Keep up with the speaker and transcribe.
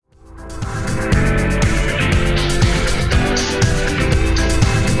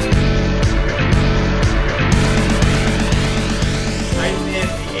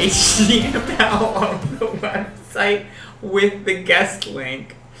HTML on the website with the guest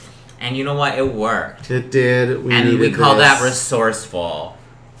link. And you know what? It worked. It did. We call that resourceful.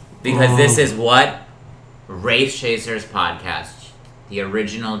 Because this is what? Race Chasers Podcast. The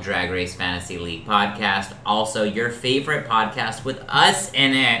original Drag Race Fantasy League podcast. Also, your favorite podcast with us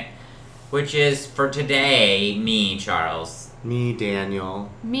in it. Which is, for today, me, Charles. Me, Daniel.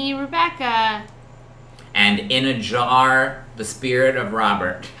 Me, Rebecca. And in a jar, the spirit of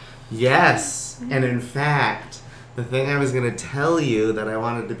Robert. Yes. And in fact, the thing I was going to tell you that I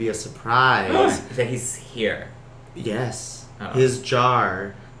wanted to be a surprise. That he's here. Yes. Oh. His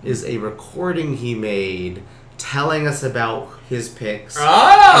jar is a recording he made telling us about his picks.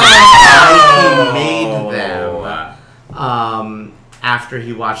 Oh! He made them after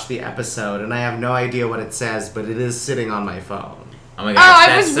he watched the episode. And I have no idea what it says, but it is sitting on my phone. Oh my gosh,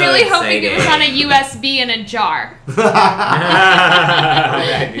 I was really hoping it was on a USB in a jar.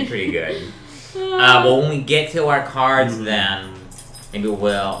 That'd be pretty good. Well, when we get to our cards, then maybe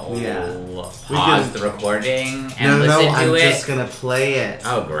we'll pause the recording and listen to I'm it. just gonna play it.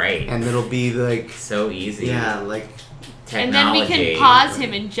 Oh, great! And it'll be like so easy. Yeah, like technology. And then we can pause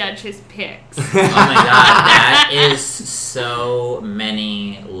him and judge his picks. Oh my god, that is so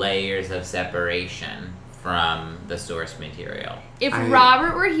many layers of separation from the source material. If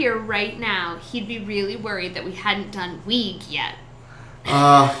Robert were here right now, he'd be really worried that we hadn't done Weeg yet.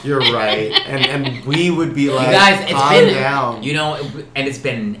 You're right. And we would be like, you guys, it's calm been, down. You know, and it's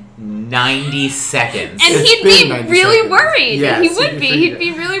been 90 seconds. And he'd be really worried. Yes, he would be. He'd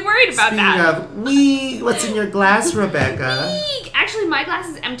be really worried about that. Speaking of, what's in your glass, Rebecca? Weeg. Actually, my glass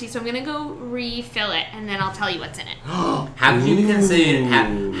is empty, so I'm going to go refill it, and then I'll tell you what's in it. How could you be considered?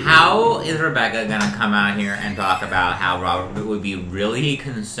 How is Rebecca going to come out here and talk about how Robert would be really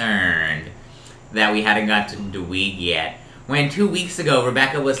concerned that we hadn't gotten to Weeg yet? When 2 weeks ago,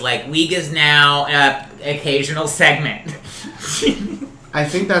 Rebecca was like, Weeg is now an occasional segment. I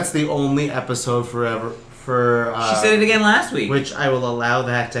think that's the only episode forever. She said it again last week. Which I will allow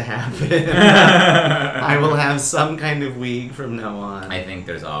that to happen. I will have some kind of Weeg from now on. I think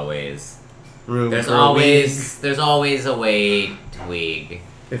there's always room there's for always there's always a way to Weeg.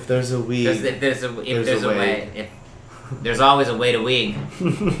 If there's a Weeg, there's always a way to Weeg.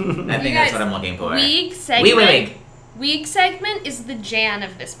 I think that's what I'm looking for. Weeg segment. Weeg segment is the Jan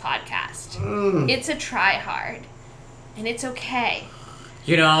of this podcast. It's a try hard, and it's okay.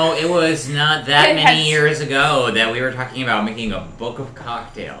 You know, it was not that many years ago that we were talking about making a book of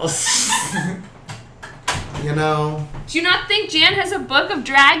cocktails. You know. Do you not think Jan has a book of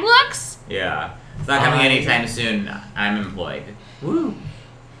drag looks? Yeah. It's not coming anytime soon. I'm employed. Woo.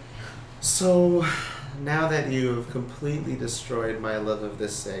 So, now that you've completely destroyed my love of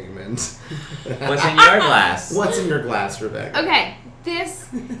this segment. What's in your glass? What's in your glass, Rebecca? Okay. This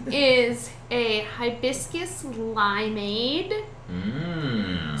is a hibiscus limeade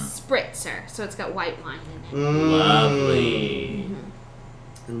spritzer. So it's got white wine in it. Lovely.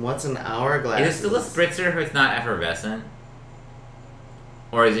 And what's in our glass? Is it still a spritzer if it's not effervescent?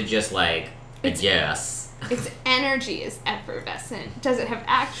 Or is it just like a yes? Its energy is effervescent. Does it have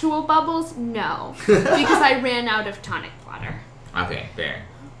actual bubbles? No. Because I ran out of tonic water. Okay, fair.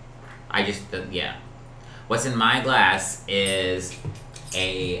 What's in my glass is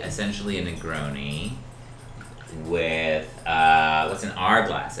essentially a Negroni with, what's in our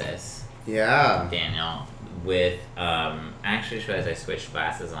glasses? Yeah. Daniel, with, actually shows I switched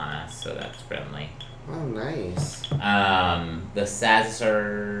glasses on us, so that's friendly. Oh, nice. The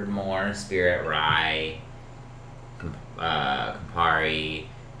Sazerac Moore Spirit Rye, Campari,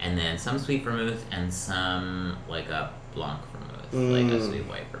 and then some sweet vermouth and some, like a Blanc vermouth, like a sweet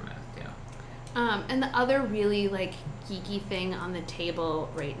white vermouth, too. And the other really, geeky thing on the table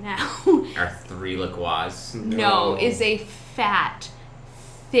right now... Our 3 liqueurs. No, is a fat,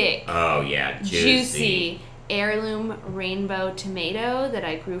 thick... Oh, yeah, juicy heirloom rainbow tomato that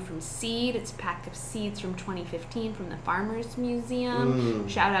I grew from seed. It's a pack of seeds from 2015 from the Farmers Museum.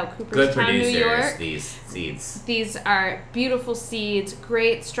 Shout out Cooperstown, New York. These seeds. These are beautiful seeds,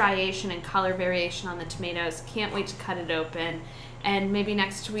 great striation and color variation on the tomatoes. Can't wait to cut it open. And maybe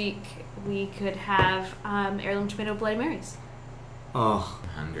next week we could have heirloom tomato Bloody Marys. Oh. I'm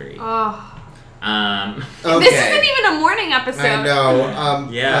hungry. Oh. Okay. This isn't even a morning episode. I know.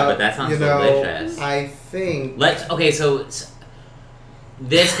 But that sounds delicious. I think. So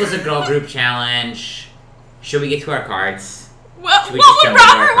this was a girl group challenge. Should we get to our cards? What would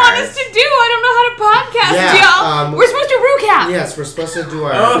Robert want us to do? I don't know how to podcast, y'all. We're supposed to recap. Yes, we're supposed to do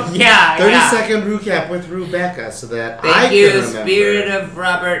our 30-second recap with Rebecca so that I can remember. Spirit of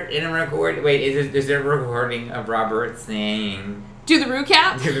Robert in a record. Wait, is there a recording of Robert saying... Do the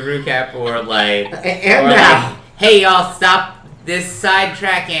recap? Do the recap or like... And or now. like, hey, y'all, stop this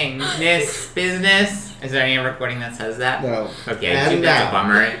sidetracking this business. Is there any recording that says that? No. Okay, And that's a now.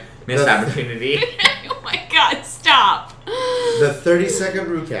 bummer. Missed The- opportunity. Oh my god, stop. The 30-second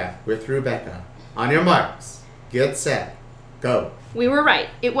recap with Rebecca. On your marks. Get set. Go. We were right.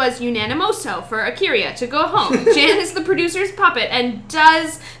 It was unanimoso for Akira to go home. Jan is the producer's puppet and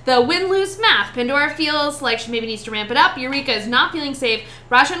does the win-lose math. Pandora feels like she maybe needs to ramp it up. Eureka is not feeling safe.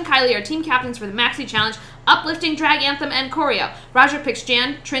 Raja and Kylie are team captains for the Maxi Challenge. Uplifting drag anthem and choreo. Raja picks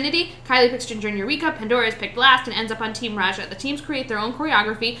Jan, Trinity. Kylie picks Ginger and Eureka. Pandora is picked last and ends up on Team Raja. The teams create their own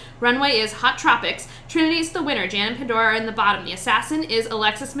choreography. Runway is Hot Tropics. Trinity is the winner. Jan and Pandora are in the bottom. The assassin is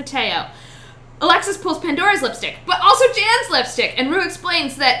Alexis Mateo. Alexis pulls Pandora's lipstick, but also Jan's lipstick, and Rue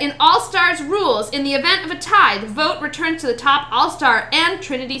explains that in All-Stars rules, in the event of a tie, the vote returns to the top All-Star, and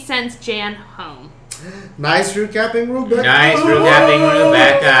Trinity sends Jan home. Nice recapping, Rebecca. Nice recapping,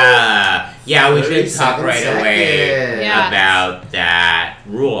 Rebecca. Yeah, we should talk 37 right away seconds. Yeah. about that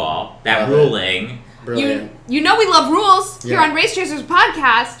rule, that Love it. ruling. Brilliant. You know we love rules here Yeah. on Race Chasers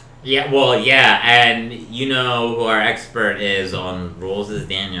podcast. Yeah, well, yeah, and you know who our expert is on rules is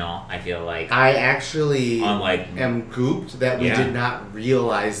Daniel, I feel like. I actually On, like, am gooped that we Yeah. did not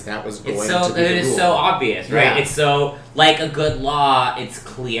realize that was going It's so, to be it the is rule. so obvious, right? Yeah. It's so, like a good law, it's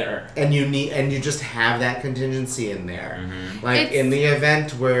clear. And you just have that contingency in there. Mhm. Like It's- in the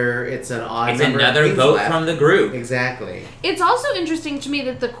event where it's an odd It's number of another queens vote left. from the group. Exactly. It's also interesting to me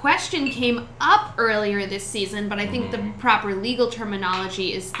that the question came up earlier this season, but I think the proper legal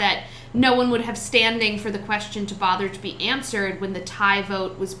terminology is that no one would have standing for the question to bother to be answered when the tie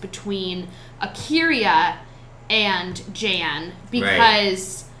vote was between Akira and Jan,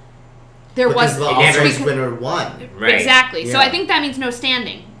 because there Because was the It All never- Stars because- winner won. Right. Exactly. So Yeah. I think that means no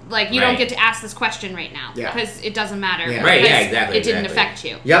standing. Like, you don't Right. get to ask this question right now Yeah. because it doesn't matter. Yeah. Right, yeah, because exactly, It didn't exactly. affect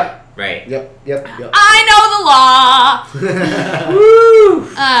you. Yep. Right. Yep. I know the law. Woo!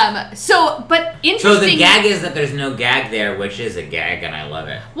 So, but So interesting. the gag is that there's no gag there, which is a gag, and I love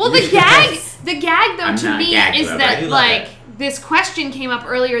it. Well, the Yes. gag though I'm to not me gagged, is though, but that I do love like it. this question came up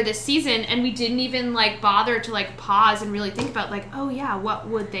earlier this season, and we didn't even like bother to like pause and really think about like, oh yeah, what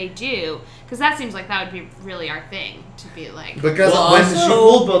would they do? Because that seems like that would be really our thing to be like. Because Well, when also- she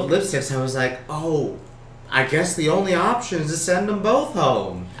pulled both lipsticks, I was like, oh, I guess the only option is to send them both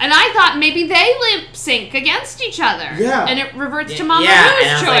home. And I thought maybe they lip sync against each other. Yeah. And it reverts to Mama yeah, Rue's and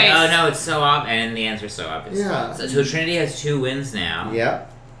I was choice. like, oh no, it's so obvious, and the answer's so obvious. Yeah. So Trinity has 2 wins now.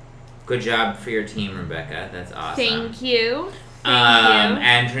 Yep. Good job for your team, Rebecca. That's awesome. Thank you. Thank you.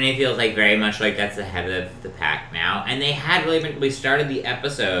 And Trinity feels like very much like that's the head of the pack now. And they had really been, we started the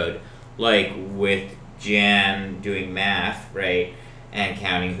episode like with Jan doing math, right? And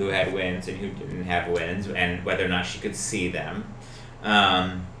counting who had wins and who didn't have wins and whether or not she could see them.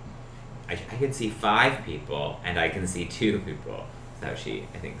 I can see 5 people and I can see 2 people. That's how she,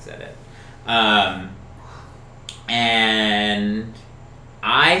 I think, said it. And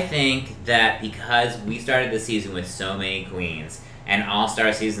I think that because we started the season with so many queens, and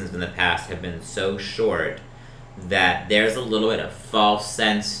all-star seasons in the past have been so short, that there's a little bit of false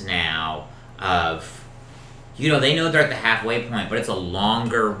sense now of, you know, they know they're at the halfway point, but it's a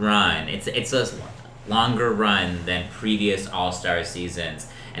longer run. It's a longer run than previous all-star seasons,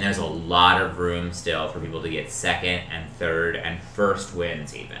 and there's a lot of room still for people to get second and third and first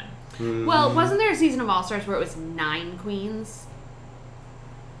wins even. Well, wasn't there a season of All Stars where it was 9 queens?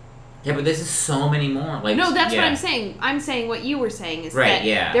 Yeah, but this is so many more. Like, No, that's yeah. what I'm saying. I'm saying what you were saying is Right, that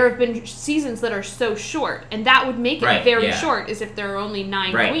yeah. there have been seasons that are so short, and that would make it Right, very yeah. short, is if there are only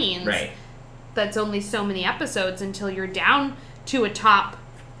 9 Right, queens. right. That's only so many episodes until you're down to a top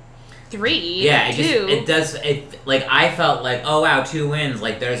 3. Yeah, like, I felt like, oh wow, 2 wins,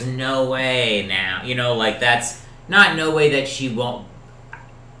 like, there's no way now, you know, like, that's not no way that she won't,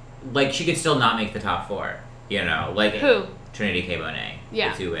 like, she could still not make the top 4, you know, like, Who? Trinity K. Bonet, Yeah.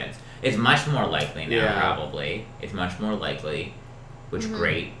 with 2 wins. It's much more likely now, Yeah. probably. It's much more likely, which Mm-hmm.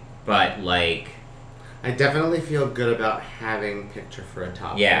 great, but, like, I definitely feel good about having picture for a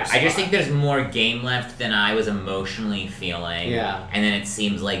top. yeah, 4 I just spot. think there's more game left than I was emotionally feeling. Yeah. And then it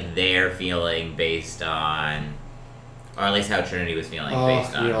seems like they're feeling based on, or at least how Trinity was feeling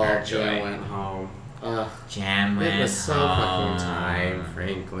based on y'all, her Jan joy. went home. Jan went It was so home fucking time,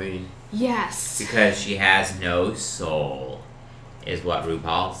 frankly. Yes. because she has no soul, is what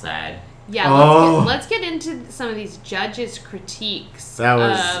RuPaul said. Yeah, Oh. let's get into some of these judges' critiques That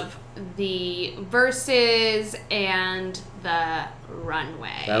was- of the verses and the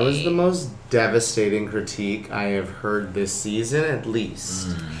runway. That was the most devastating critique I have heard this season, at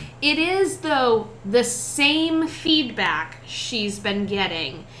least. It is, though, the same feedback she's been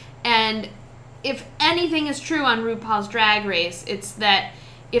getting. And if anything is true on RuPaul's Drag Race, it's that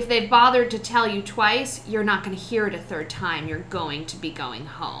if they've bothered to tell you twice, you're not going to hear it a third time. You're going to be going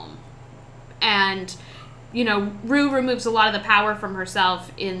home. And, you know, Ru removes a lot of the power from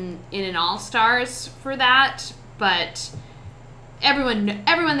herself in an All-Stars for that. But everyone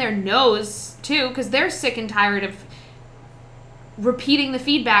there knows, too, because they're sick and tired of repeating the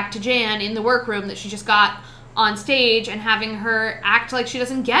feedback to Jan in the workroom that she just got on stage and having her act like she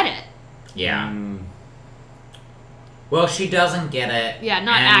doesn't get it. Yeah. Well, she doesn't get it. Yeah,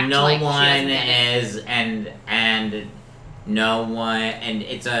 not and act no like one she doesn't get is, and no one,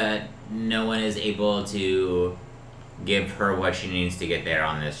 and no one is able to give her what she needs to get there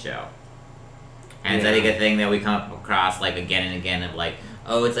on this show. And it's, I think, a thing that we come across, like, again and again of, like,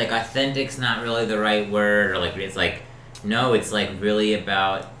 oh, it's, like, authentic's not really the right word, or, like, it's, like, no, it's, like, really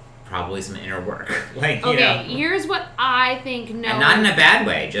about probably some inner work. Like, you know. Here's what I think And not in a bad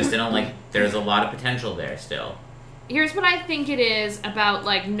way, just in a, like, there's a lot of potential there still. Here's what I think it is about,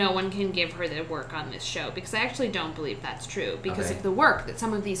 like, no one can give her the work on this show, because I actually don't believe that's true, because of the work that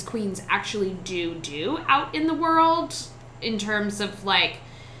some of these queens actually do out in the world, in terms of, like,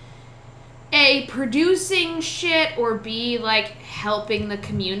 A, producing shit, or B, like, helping the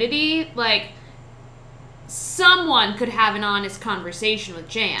community. Like, someone could have an honest conversation with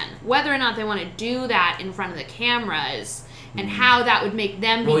Jan. Whether or not they want to do that in front of the cameras, and how that would make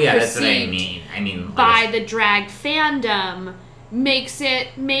them be perceived that's what I mean. I mean, by the drag fandom makes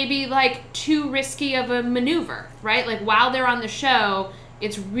it maybe, like, too risky of a maneuver, right? Like, while they're on the show,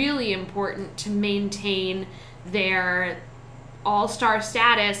 it's really important to maintain their all-star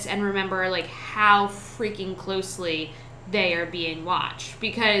status and remember, like, how freaking closely they are being watched.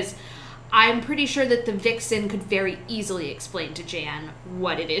 Because I'm pretty sure that the Vixen could very easily explain to Jan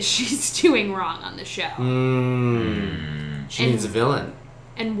what it is she's doing wrong on the show. She needs a villain.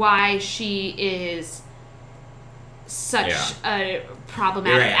 And why she is such a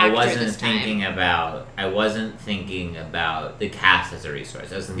problematic actor I wasn't this time. I wasn't thinking about the cast as a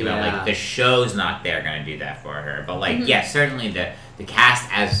resource. I was thinking about, like, the show's not there going to do that for her. But, like, yes, certainly the cast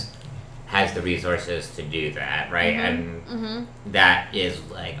has the resources to do that, right? And that is,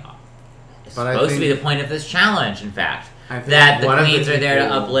 like, supposed to be the point of this challenge, in fact. That the queens are there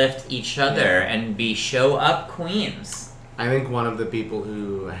to uplift each other and be show-up queens. I think one of the people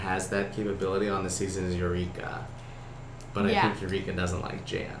who has that capability on the season is Eureka. But I think Eureka doesn't like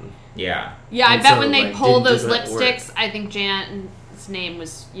Jan. Yeah. Yeah, I bet when they pull those lipsticks, I think Jan's name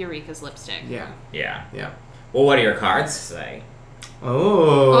was Eureka's lipstick. Yeah. Well, what do your cards say?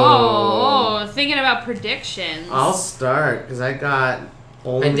 Oh, thinking about predictions. I'll start, because I got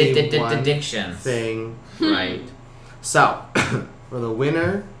only one thing right. So, for the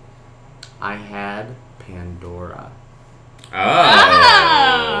winner, I had Pandora.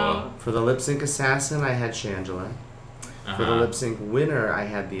 Oh. For the lip sync assassin, I had Shangela. For the lip sync winner, I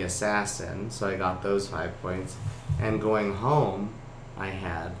had the assassin, so I got those 5 points. And going home, I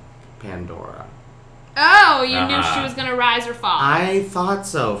had Pandora. Oh, you knew she was going to rise or fall. I thought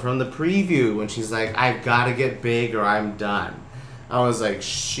so from the preview when she's like, I've got to get big or I'm done. I was like,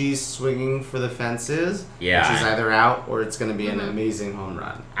 she's swinging for the fences. Yeah. She's either out or it's going to be an amazing home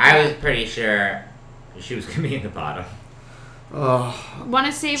run. I was pretty sure she was going to be in the bottom. Oh. Want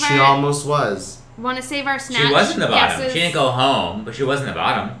to save She almost was. Want to save our snatch? She was in the bottom. Guesses? She didn't go home, but she was in the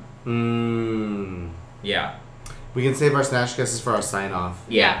bottom. Yeah. We can save our snatch guesses for our sign off.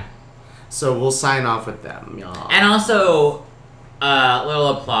 Yeah. So we'll sign off with them, y'all. And also,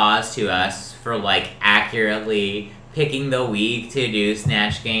 little applause to us for, like, accurately picking the week to do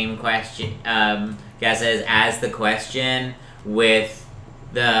Snatch Game question guesses as the question, with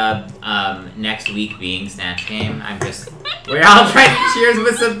the next week being Snatch Game. We're all trying to cheers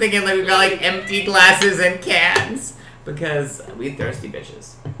with something, and, like, we've got, like, empty glasses and cans because we thirsty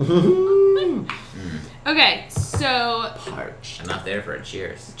bitches. Okay, so Parched. I'm not there for a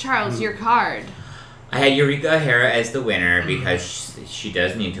cheers. Charles, your card. I had Eureka O'Hara as the winner because she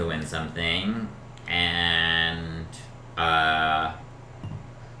does need to win something, and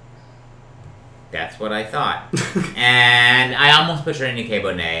that's what I thought. And I almost put Trinity K.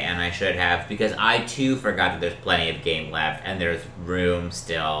 Bonet, and I should have, because I too forgot that there's plenty of game left, and there's room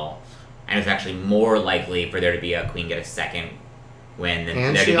still, and it's actually more likely for there to be a queen get a second win than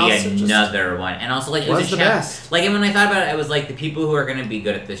And there she to also be another one. And also, like, it was the best. Like, and when I thought about it, I was like, the people who are going to be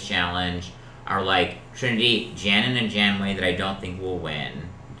good at this challenge are, like, Trinity, Janin, and Janway that I don't think will win.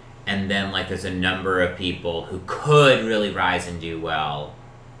 And then, like, there's a number of people who could really rise and do well.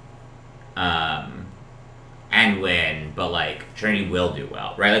 And win, but, like, Trinity will do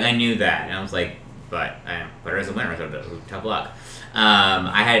well, right? Like, I knew that, and I was like, but I put her as a winner, so tough luck.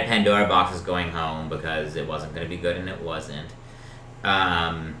 I had Pandora boxes going home because it wasn't going to be good, and it wasn't.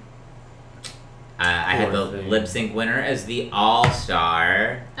 I had the lip sync winner as the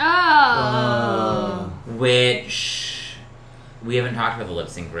All-Star. Oh. Which we haven't talked about the lip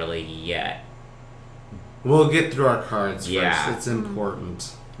sync really yet. We'll get through our cards Yeah. first. It's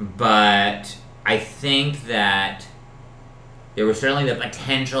important. But I think that there was certainly the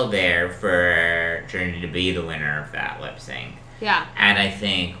potential there for Trinity to be the winner of that lip sync. Yeah. And I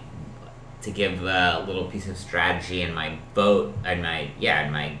think to give a little piece of strategy in my vote, and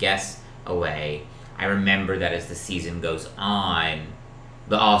my guess away, I remember that as the season goes on,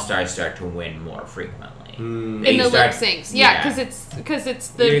 the All-Stars start to win more frequently. In the lip syncs. Yeah, because it's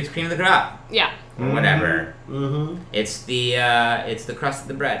the... It's cream of the crop. Yeah. Or whatever. Mm-hmm. It's the crust of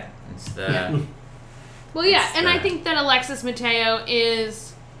the bread. It's the... Well, yeah, and I think that Alexis Mateo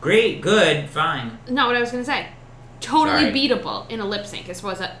is... Great, good, fine. Not what I was going to say. Totally Sorry. beatable in a lip sync is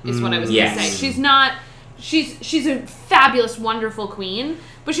what I was going to Yes. say. She's not... She's a fabulous, wonderful queen,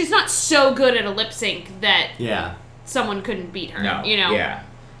 but she's not so good at a lip sync that someone couldn't beat her. No. You know? Yeah.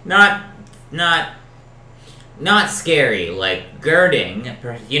 Not scary, like girding,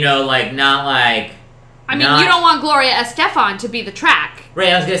 like not like... I mean, you don't want Gloria Estefan to be the track.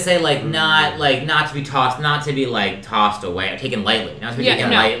 Right, I was gonna say, not to be tossed, not to be, tossed away, taken lightly, not to be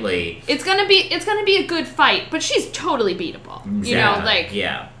taken lightly. It's gonna be a good fight, but she's totally beatable. Exactly.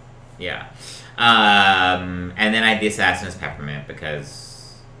 Yeah. And then I had the assassin as Peppermint,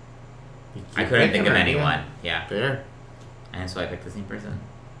 because I couldn't think of anyone. Yeah. Fair. And so I picked the same person.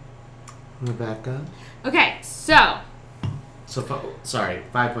 Rebecca? Okay, so... sorry,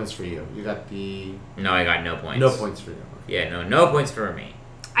 5 points for you. You got the... No, I got no points. No points for you. Yeah, no points for me.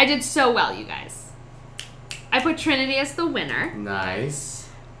 I did so well, you guys. I put Trinity as the winner. Nice.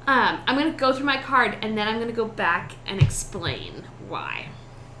 I'm going to go through my card, and then I'm going to go back and explain why.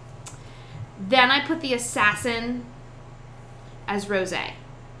 Then I put the assassin as Rosé.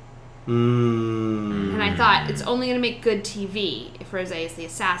 And I thought, it's only going to make good TV if Rosé is the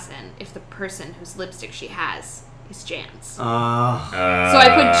assassin, if the person whose lipstick she has is Jan's. So I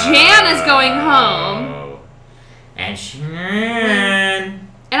put Jan as going home. And Shan.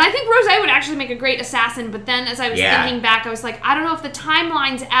 And I think Rosé would actually make a great assassin, but then as I was thinking back, I was like, I don't know if the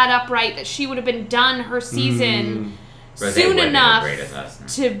timelines add up right, that she would have been done her season soon enough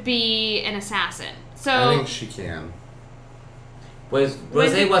to be an assassin. So I think she can.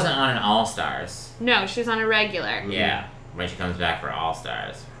 Rosé wasn't on an All-Stars. No, she was on a regular. Yeah, when she comes back for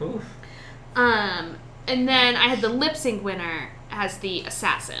All-Stars. Whew. And then I had the lip sync winner as the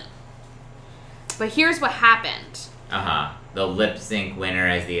assassin. But here's what happened. The lip sync winner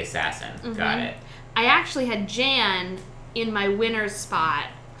as the assassin. Mm-hmm. Got it. I actually had Jan in my winner's spot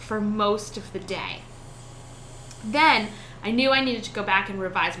for most of the day. Then I knew I needed to go back and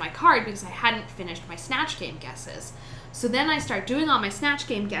revise my card because I hadn't finished my Snatch Game guesses. So then I start doing all my Snatch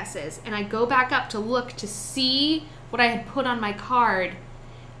Game guesses, and I go back up to look to see what I had put on my card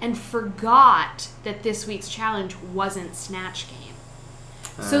and forgot that this week's challenge wasn't Snatch Game.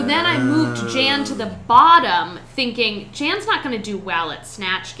 So then I moved Jan to the bottom, thinking, Jan's not going to do well at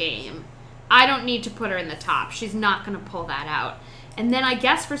Snatch Game. I don't need to put her in the top. She's not going to pull that out. And then I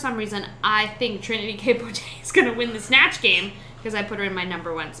guess for some reason, I think Trinity K. Bonet is going to win the Snatch Game because I put her in my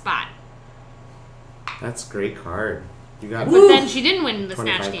number one spot. That's a great card. You got But then she didn't win the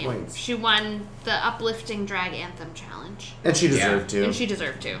 25 Snatch Game. points. She won the Uplifting Drag Anthem Challenge. And she deserved to. And she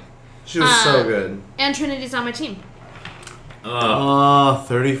deserved to. She was so good. And Trinity's on my team.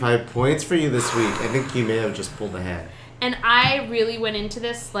 35 points for you this week. I think you may have just pulled ahead. And I really went into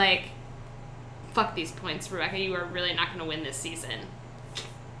this like, fuck these points, Rebecca. You are really not going to win this season.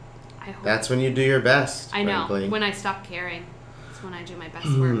 I hope. That's when you do your best. I know. Frankly. When I stop caring. That's when I do my best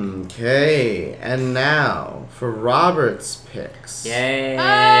work. Okay. And now for Robert's picks. Yay!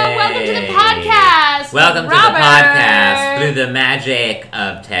 Welcome to the podcast! Welcome to Robert. the podcast through the magic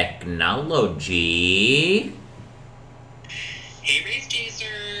of technology. Hey, Race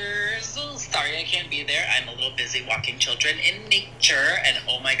Chasers! Oh, sorry I can't be there. I'm a little busy walking children in nature, and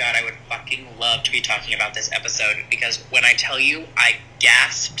oh my god, I would fucking love to be talking about this episode, because when I tell you I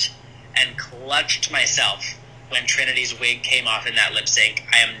gasped and clutched myself when Trinity's wig came off in that lip sync,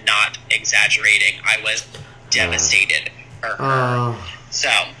 I am not exaggerating. I was devastated for her. So,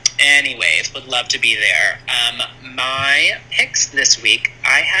 anyways, would love to be there. My picks this week,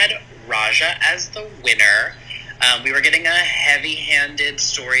 I had Raja as the winner. We were getting a heavy-handed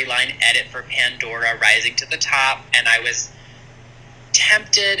storyline edit for Pandora rising to the top, and I was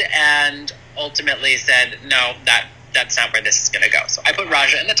tempted and ultimately said, no, that that's not where this is going to go. So I put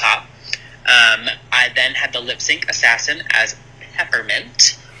Raja in the top. I then had the lip sync assassin as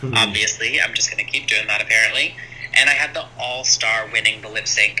Peppermint. Obviously, I'm just going to keep doing that apparently. And I had the all-star winning the lip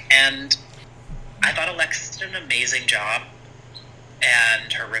sync. And I thought Alexis did an amazing job.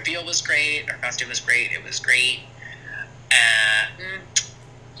 And her reveal was great. Her costume was great. It was great.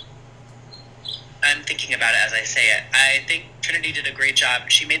 I'm thinking about it as I say it. I think Trinity did a great job.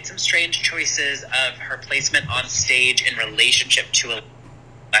 She made some strange choices of her placement on stage in relationship to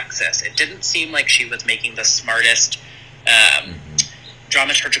Alexis. It didn't seem like she was making the smartest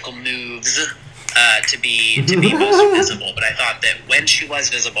dramaturgical moves to be most visible. But I thought that when she was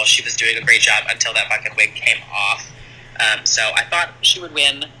visible, she was doing a great job until that fucking wig came off. So I thought she would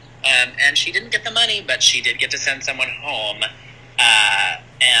win. And she didn't get the money, but she did get to send someone home.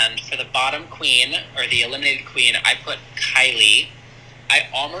 And for the bottom queen, or the eliminated queen, I put Kylie. I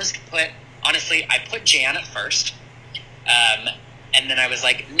put Jan at first. And then I was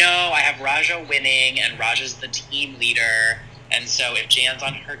like, no, I have Raja winning, and Raja's the team leader. And so if Jan's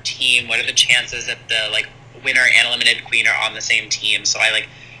on her team, what are the chances that the winner and eliminated queen are on the same team? So I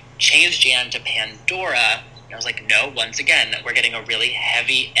changed Jan to Pandora. And I was like, no, once again, we're getting a really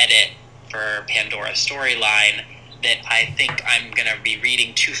heavy edit for Pandora's storyline that I think I'm going to be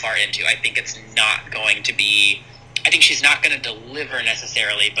reading too far into. I think it's not going to be... I think she's not going to deliver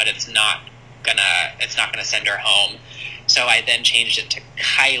necessarily, but it's not going to send her home. So I then changed it to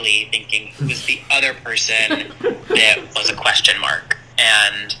Kylie, thinking who's the other person that was a question mark.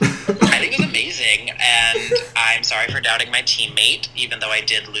 And I think it was amazing. And I'm sorry for doubting my teammate, even though I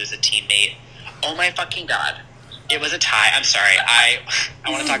did lose a teammate. Oh my fucking God. It was a tie. I'm sorry. I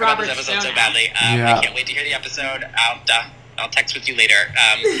want to talk about this episode so badly. I can't wait to hear the episode. I'll text with you later.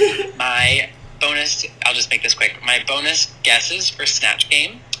 My bonus, I'll just make this quick. My bonus guesses for Snatch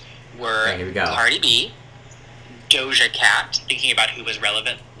Game were Cardi B, Doja Cat, thinking about who was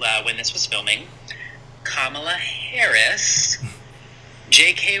relevant when this was filming, Kamala Harris,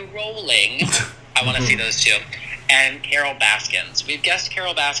 J.K. Rowling. I want to see those two. And Carol Baskins. We've guessed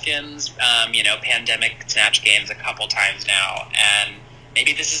Carol Baskins, pandemic Snatch Games a couple times now, and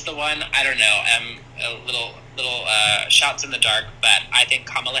maybe this is the one. I don't know. A little shots in the dark, but I think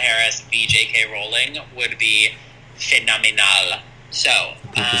Kamala Harris v. J.K. Rowling would be phenomenal. So, I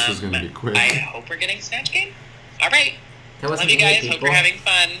think this is going to be quick. I hope we're getting Snatch Game. All right. Love you guys. Hope you're having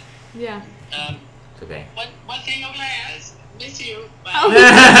fun. Yeah. It's okay. What's in your glass? Miss you. Bye.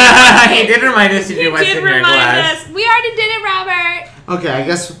 Oh, he did remind us to do what's in your glass. We already did it, Robert. Okay, I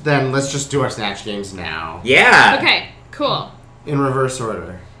guess then let's just do our Snatch Games now. Yeah. Okay, cool. In reverse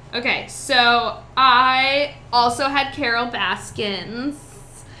order. Okay, so I also had Carol Baskins.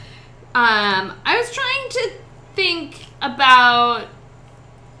 I was trying to think about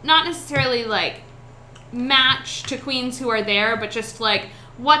not necessarily match to queens who are there, but just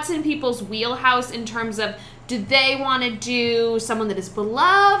what's in people's wheelhouse in terms of, do they want to do someone that is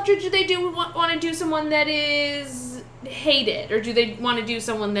beloved, or do they want to do someone that is hated, or do they want to do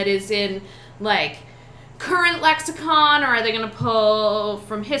someone that is in current lexicon, or are they going to pull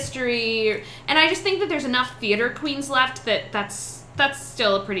from history? And I just think that there's enough theater queens left that's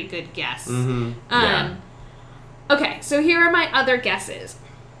still a pretty good guess. Yeah. Okay, so here are my other guesses.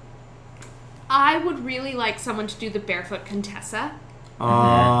 I would really like someone to do the Barefoot Contessa.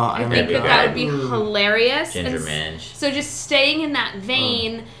 I think that would be hilarious. Ginger Minch. So just staying in that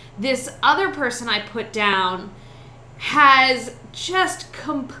vein, this other person I put down has just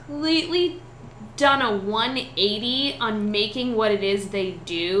completely done a 180 on making what it is they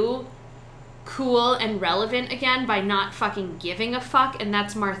do cool and relevant again by not fucking giving a fuck, and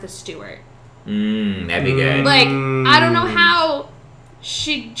that's Martha Stewart. That'd be good. I don't know how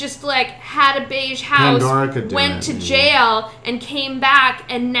she just had a beige house, went to jail, and came back,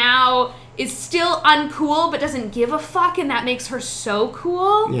 and now is still uncool but doesn't give a fuck, and that makes her so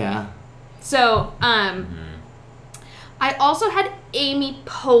cool. Yeah. So, I also had Amy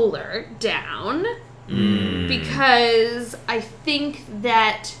Poehler down because I think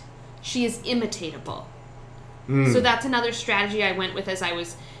that she is imitatable. So that's another strategy I went with as I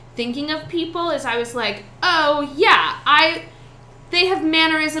was thinking of people, is I was like, oh yeah, they have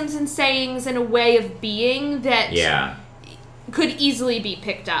mannerisms and sayings and a way of being that could easily be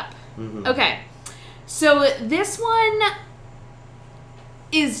picked up. Okay, so this one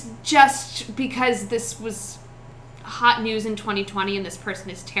is just because this was hot news in 2020 and this person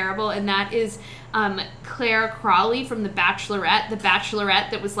is terrible, and that is Claire Crawley from The Bachelorette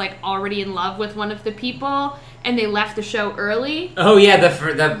that was already in love with one of the people, and they left the show early. Oh yeah, the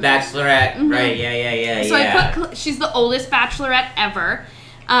Bachelorette, right? Yeah. So I put she's the oldest Bachelorette ever.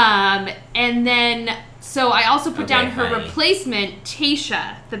 And then, so I also put down her funny. replacement,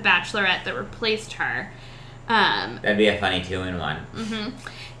 Tayshia, the Bachelorette that replaced her. That'd be a funny 2-in-1. Mm-hmm.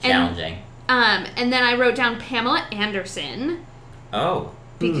 Challenging. And then I wrote down Pamela Anderson Oh.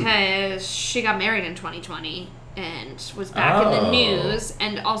 because she got married in 2020 and was back in the news.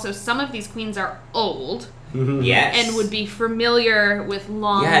 And also, some of these queens are old Yes. and would be familiar with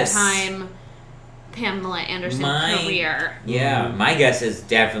long-time Pamela Anderson career. Yeah, my guess is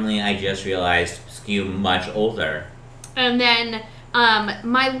definitely, I just realized, skew much older. And then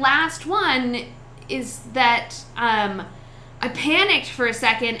my last one is that I panicked for a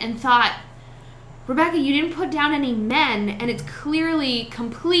second and thought, Rebecca, you didn't put down any men, and it's clearly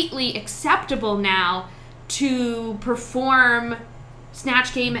completely acceptable now to perform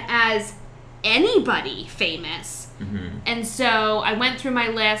Snatch Game as anybody famous. Mm-hmm. And so I went through my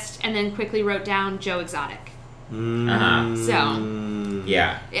list and then quickly wrote down Joe Exotic. So,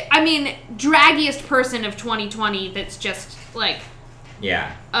 Yeah. I mean, draggiest person of 2020 that's just like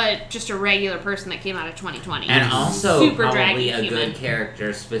Yeah. just a regular person that came out of 2020. And also super probably draggy a human. good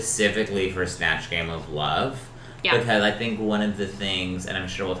character specifically for Snatch Game of Love. Yeah. Because I think one of the things, and I'm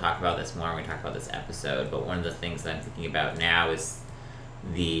sure we'll talk about this more when we talk about this episode, but one of the things that I'm thinking about now is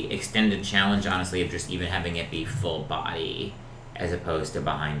the extended challenge, honestly, of just even having it be full body as opposed to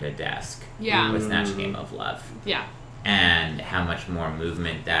behind a desk Yeah. with Snatch Game of Love. Yeah. And how much more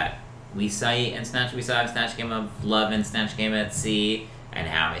movement that we saw in Snatch Game of Love and Snatch Game at Sea, and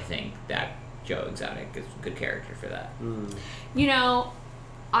how I think that Joe Exotic is a good character for that. You know,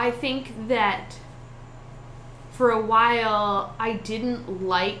 I think that for a while I didn't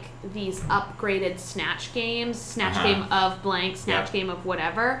like these upgraded Snatch games, Snatch Game of blank, Snatch Game of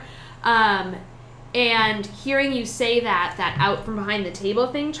whatever. And hearing you say that out from behind the table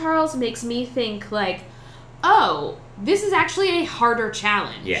thing, Charles, makes me think like, oh, this is actually a harder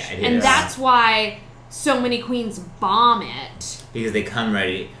challenge. Yeah, it and is. that's why so many queens bomb it. Because they come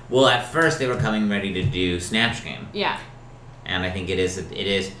ready. Well, at first they were coming ready to do Snatch Game, Yeah. and I think it is.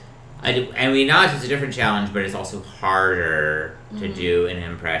 And we acknowledge it's a different challenge, but it's also harder to do an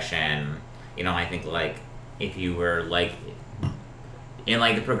impression. You know, I think like if you were like in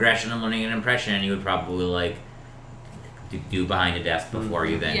like the progression of learning an impression, you would probably like do behind a desk before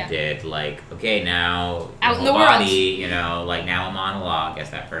you then did like, okay, now Out in the body, world. you know, like now a monologue as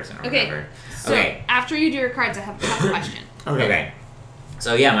that person or Okay. whatever. So after you do your cards, I have a question. Okay.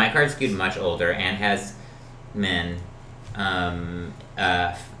 So yeah, my card skewed much older and has men.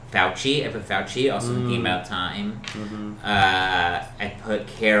 Fauci. I put Fauci. Also thinking about time. I put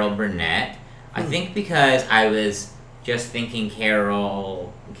Carol Burnett. I think because I was just thinking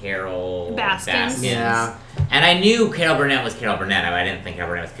Carol Baskins. Yeah. And I knew Carol Burnett was Carol Burnett. I didn't think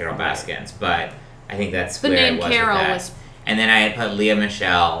Carol Burnett was Carol Baskins, but I think that's The where name it was Carol with that. was- And then I had put Leah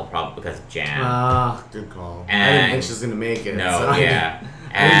Michelle, probably because of Jan. Good call. I And- didn't think she was going to make it. No, so I yeah.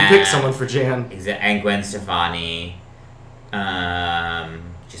 I didn't pick someone for Jan. And Gwen Stefani.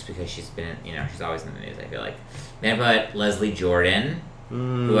 Just because she's been, she's always in the news, I feel like. Then I put Leslie Jordan,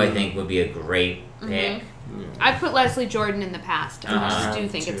 who I think would be a great pick. I've put Leslie Jordan in the past. I just do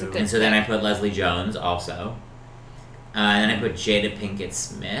think it's a good And so then I pick. put Leslie Jones also. And then I put Jada Pinkett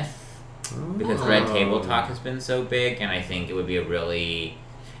Smith. Because Red Table Talk has been so big, and I think it would be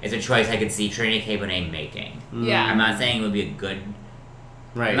it's a choice I could see Trinity K. Bonet making. Yeah. I'm not saying it would be a good...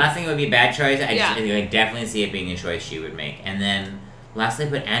 Right. I'm not saying it would be a bad choice. I Yeah. definitely see it being a choice she would make. And then lastly, I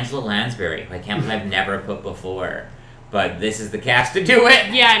put Angela Lansbury, who I can't believe I've never put before. But this is the cast to do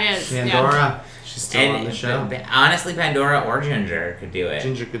it. Yeah, it is. Pandora. Yeah. She's still on the show. Honestly, Pandora or Ginger could do it.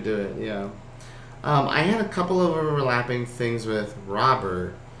 Ginger could do it, yeah. I had a couple of overlapping things with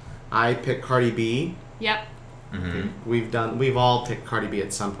Robert. I picked Cardi B. Yep. Mm-hmm. We've all picked Cardi B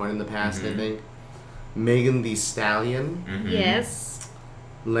at some point in the past, I think. Megan Thee Stallion. Mm-hmm. Yes.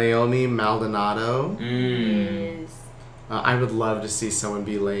 Naomi Maldonado. Mm. Yes. I would love to see someone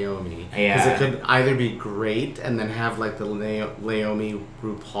be Naomi. Yeah. Because it could either be great and then have like the Naomi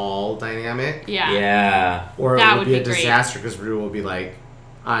RuPaul dynamic. Yeah. Yeah. Or That it would would be a be great. disaster because Ru will be like,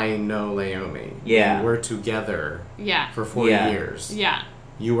 I know Naomi. Yeah. And we're together Yeah. for 4 Yeah. years. Yeah.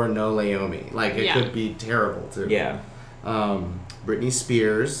 You are no Naomi. Like, it Yeah. could be terrible, too. Yeah. Britney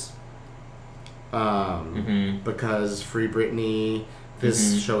Spears. Mm-hmm. Because Free Britney,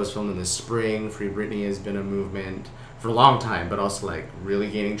 this show was filmed in the spring. Free Britney has been a movement for a long time, but also like really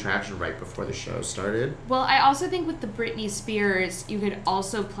gaining traction right before the show started. Well, I also think with the Britney Spears, you could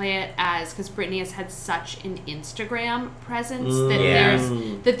also play it as, because Britney has had such an Instagram presence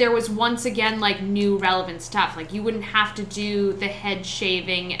that there was once again like new relevant stuff. Like you wouldn't have to do the head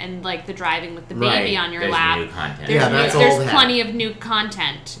shaving and like the driving with the baby on your lap. New content. There's plenty of new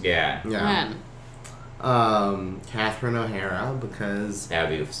content. Yeah. Catherine O'Hara, because that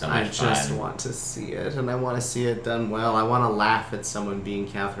would be so much fun. I just want to see it, and I want to see it done well. I want to laugh at someone being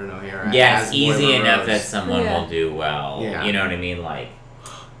Catherine O'Hara. Yeah, it's easy enough that someone will do well. Yeah. You know what I mean? Like,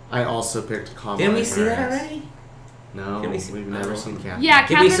 I also picked Kamala didn't we Harris. see that already? No, we've never seen Catherine. Yeah,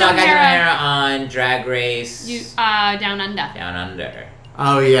 Did we saw Catherine O'Hara on Drag Race? Down Under. Down Under.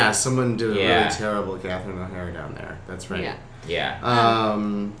 Oh yeah, someone did a really terrible Catherine O'Hara down there. That's right. Yeah.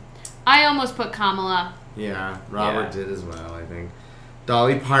 I almost put Kamala. Yeah, Robert did as well, I think.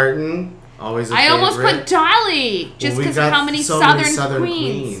 Dolly Parton, always a I favorite. almost put Dolly, just because of how many Southern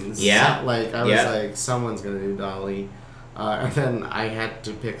queens. Yeah. Like, I was like, someone's going to do Dolly. And then I had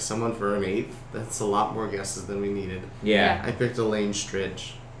to pick someone for an 8th. That's a lot more guesses than we needed. Yeah. I picked Elaine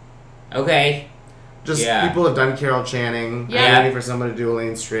Stritch. Okay. Just people have done Carol Channing. Yeah. I'm waiting for someone to do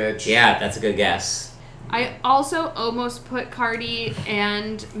Elaine Stritch. Yeah, that's a good guess. I also almost put Cardi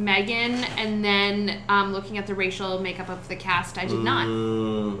and Megan, and then looking at the racial makeup of the cast, I did not.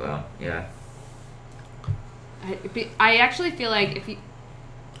 Well, yeah. I actually feel like if you,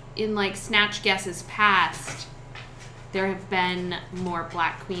 in like Snatch guesses past, there have been more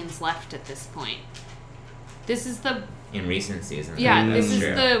black queens left at this point. This is the in recent seasons. Yeah, that's this true.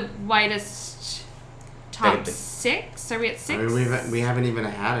 is the whitest top 6. Are we at 6? I mean, we haven't even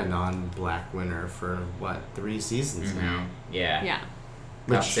had a non-black winner for, 3 seasons now? Yeah. Yeah.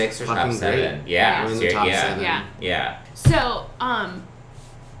 Top 6 or top 7? Yeah. We're in the top 7. Yeah. So,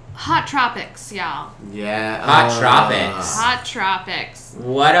 Hot Tropics, y'all. Yeah. Hot Tropics.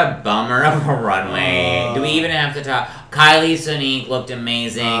 What a bummer of a runway. Do we even have to talk? Kylie Sonique looked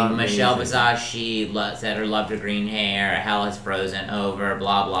amazing. Michelle Visage said her loved her green hair. Hell has frozen over.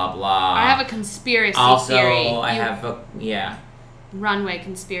 Blah, blah, blah. I have a conspiracy theory. I have a... Yeah. Runway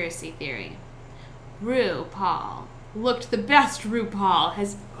conspiracy theory. RuPaul looked the best RuPaul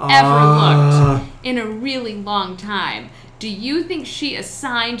has ever looked in a really long time. Do you think she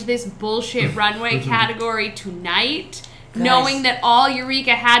assigned this bullshit runway category tonight, knowing that all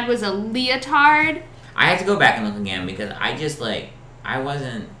Eureka had was a leotard? I had to go back and look again because I just, I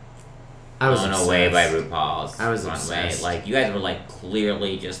wasn't blown away by RuPaul's runway. Obsessed. Like, you guys were,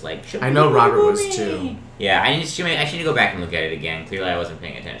 clearly just, I know Robert was too. Yeah, I should need to go back and look at it again. Clearly I wasn't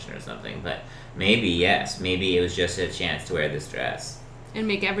paying attention or something, but maybe, yes. Maybe it was just a chance to wear this dress. And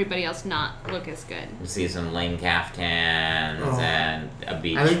make everybody else not look as good. We'll see some lame caftans and a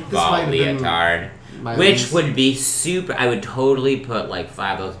beach this ball might have been leotard. Which would be super... I would totally put, 5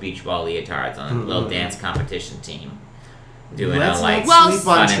 of those beach ball leotards on a little dance competition team. Doing Let's sleep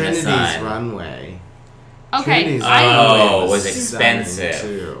on Trinity's runway. Okay. Trinity's runway was expensive.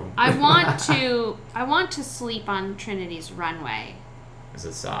 Too. I want to sleep on Trinity's runway. Is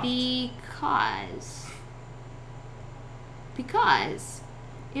it soft? Because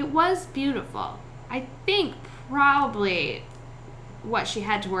it was beautiful. I think probably what she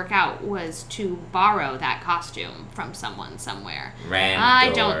had to work out was to borrow that costume from someone somewhere.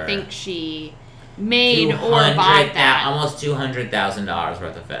 I don't think she made or bought that. Almost $200,000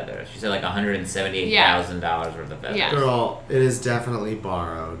 worth of feathers. She said $178,000 worth of feathers. Yeah. Girl, it is definitely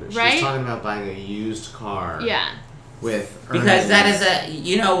borrowed. Right? She's talking about buying a used car. Yeah. Because that is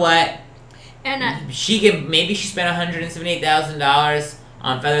you know what? And maybe she spent $178,000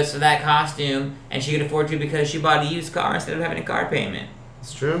 on feathers for that costume, and she could afford to because she bought a used car instead of having a car payment.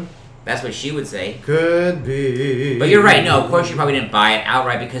 It's true. That's what she would say. Could be. But you're right. No, of course she probably didn't buy it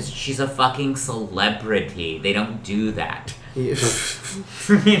outright because she's a fucking celebrity. They don't do that. Yeah. She's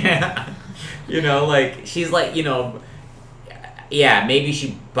yeah, maybe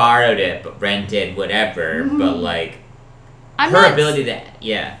she borrowed it, but rented, whatever, but her ability to,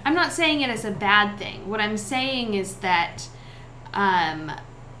 yeah. I'm not saying it as a bad thing. What I'm saying is that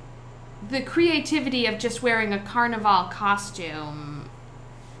the creativity of just wearing a carnival costume,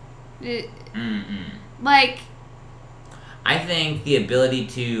 I think the ability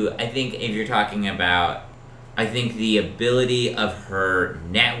to, if you're talking about, the ability of her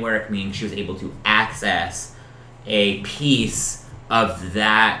network, meaning she was able to access a piece of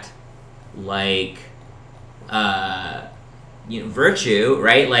that, virtue,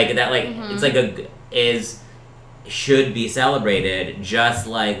 right? It's should be celebrated, just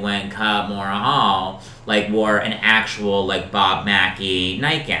like when Kamora Hall wore an actual Bob Mackie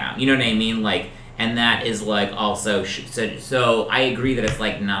nightgown. You know what I mean? and that is like also so I agree that it's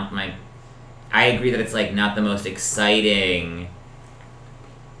like not the most exciting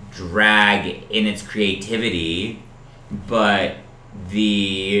drag in its creativity, but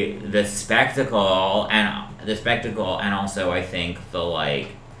the spectacle and also I think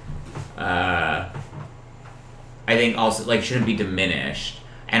I think also like shouldn't be diminished,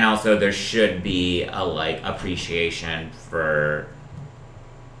 and also there should be a like appreciation for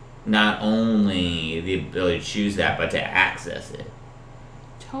not only the ability to choose that but to access it.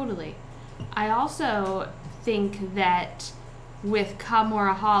 Totally. I also think that with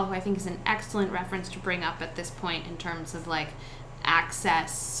Kamora Hall, who I think is an excellent reference to bring up at this point in terms of like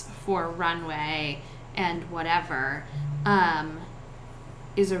access for runway and whatever,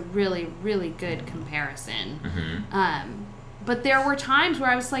 is a really, really good comparison. Mm-hmm. But there were times where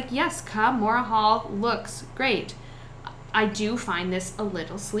I was like, yes, Kamora Hall looks great. I do find this a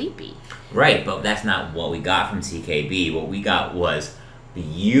little sleepy. Right, but that's not what we got from CKB. What we got was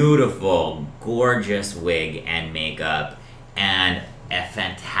beautiful, gorgeous wig and makeup and a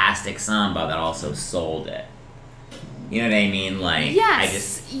fantastic samba that also sold it. You know what I mean? Like,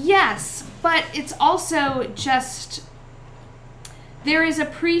 Yes, but it's also just... There is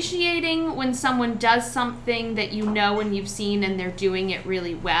appreciating when someone does something that you know and you've seen and they're doing it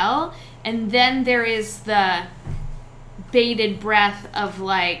really well. And then there is the bated breath of,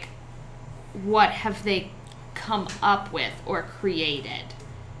 like, what have they come up with or created?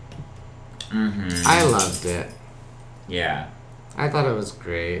 Mm-hmm. I loved it. Yeah. I thought it was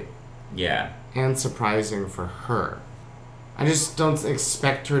great. Yeah. And surprising for her. I just don't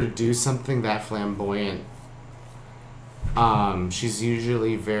expect her to do something that flamboyant. She's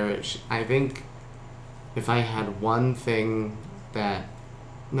usually I think if I had one thing that...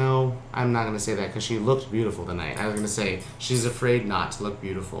 No, I'm not going to say that because she looked beautiful tonight. I was going to say she's afraid not to look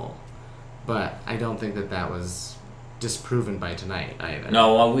beautiful. But I don't think that was disproven by tonight either.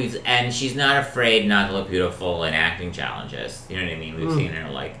 No, well, and she's not afraid not to look beautiful in acting challenges. You know what I mean? We've seen her,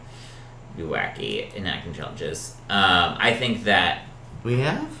 like, be wacky in acting challenges. I think that... We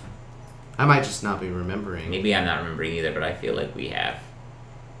have? I might just not be remembering. Maybe I'm not remembering either, but I feel like we have.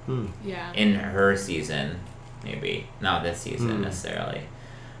 Yeah. In her season, maybe. Not this season, necessarily.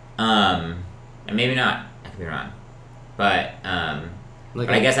 And maybe not. I could be wrong. But, but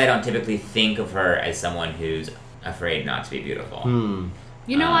I guess I don't typically think of her as someone who's afraid not to be beautiful.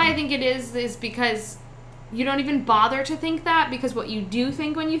 You know why I think it is because you don't even bother to think that, because what you do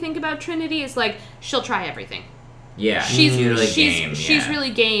think when you think about Trinity is like, she'll try everything. Yeah, she's really game. She's really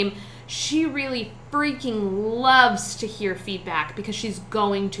game. She really freaking loves to hear feedback because she's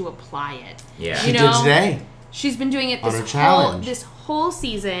going to apply it. Yeah. She did today. She's been doing it this whole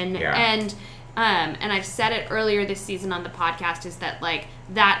season, and I've said it earlier this season on the podcast, is that like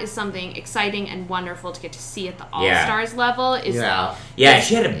that is something exciting and wonderful to get to see at the All-Stars level. She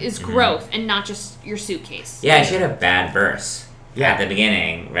had growth and not just your suitcase. Yeah, she had a bad verse at the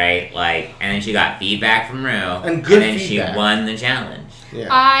beginning, right? Like, and then she got feedback from Rue, and then feedback. She won the challenge. Yeah.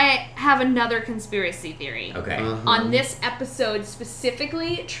 I have another conspiracy theory. Okay. On this episode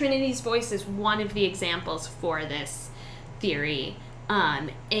specifically, Trinity's voice is one of the examples for this theory.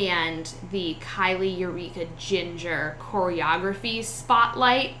 And the Kylie, Eureka, Ginger choreography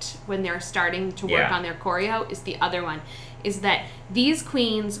spotlight when they're starting to work on their choreo is the other one. Is that these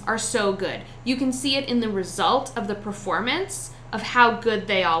queens are so good. You can see it in the result of the performance of how good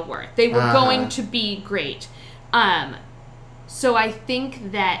they all were. They were going to be great. So I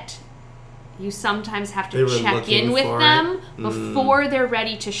think that you sometimes have to check in with them before they're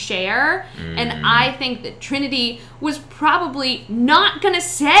ready to share. And I think that Trinity was probably not going to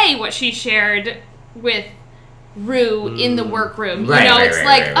say what she shared with Rue in the workroom.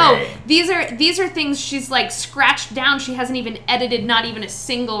 These are things she's like scratched down. She hasn't even edited not even a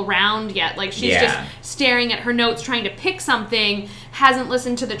single round yet. Like she's just staring at her notes trying to pick something, hasn't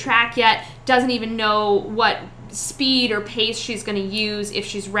listened to the track yet, doesn't even know what speed or pace she's going to use if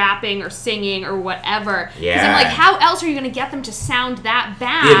she's rapping or singing or whatever. Because I'm like, how else are you going to get them to sound that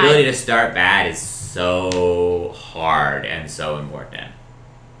bad? The ability to start bad is so hard and so important.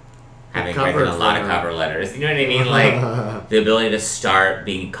 Having written a lot of cover letters, you know what I mean? Like, the ability to start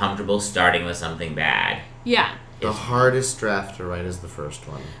being comfortable starting with something bad. Yeah. The hardest draft to write is the first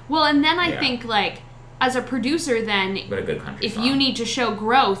one. Well, and then I think, like, as a producer, then, but a good country if song. You need to show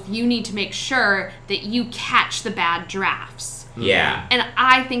growth, you need to make sure that you catch the bad drafts. Yeah. And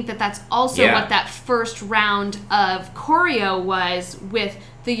I think that that's also what that first round of choreo was with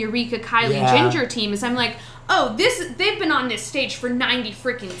the Eureka, Kylie, Ginger team. Is I'm like, they've been on this stage for 90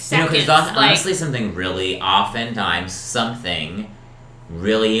 freaking seconds. You know, because honestly, oftentimes something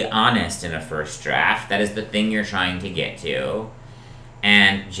really honest in a first draft. That is the thing you're trying to get to.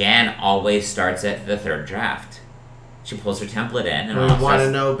 And Jan always starts at the third draft. She pulls her template in, and We want to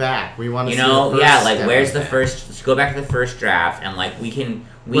know back. We want to see the first step where's of the that. first? Let's go back to the first draft, and like we can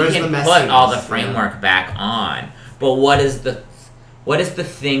Where's the put all the messiness? framework back on. But what is the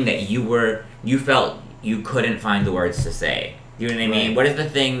thing that you felt you couldn't find the words to say? You know what I mean? Right. What is the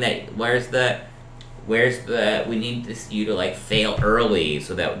thing that where's the we need you to like fail early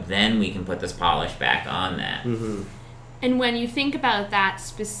so that then we can put this polish back on that. Mm-hmm. And when you think about that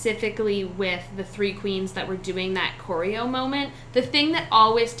specifically with the three queens that were doing that choreo moment, the thing that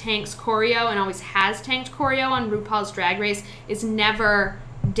always tanks choreo and always has tanked choreo on RuPaul's Drag Race is never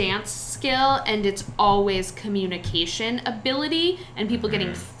dance skill, and it's always communication ability and people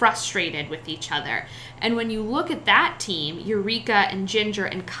getting frustrated with each other. And when you look at that team, Eureka and Ginger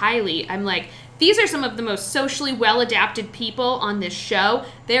and Kylie, I'm like, these are some of the most socially well-adapted people on this show.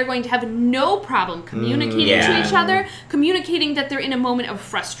 They're going to have no problem communicating to each other, communicating that they're in a moment of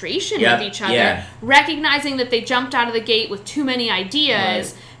frustration with each other, recognizing that they jumped out of the gate with too many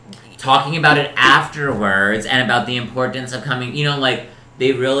ideas. Right. Talking about it afterwards and about the importance of coming, like,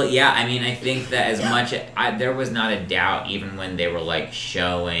 they really, I mean, I think that as much, there was not a doubt even when they were, like,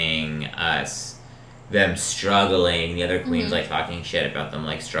 showing us them struggling, the other queens like talking shit about them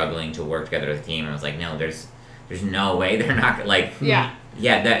like struggling to work together as a team. I was like, no, there's no way they're not like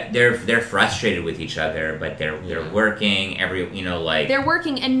that they're frustrated with each other, but they're working they're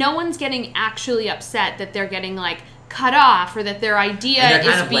working, and no one's getting actually upset that they're getting like cut off or that their idea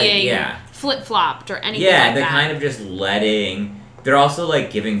is being flip flopped or anything like that. They're kind of just letting. They're also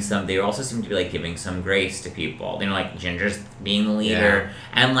like they also seem to be like giving some grace to people. Like Ginger's being the leader,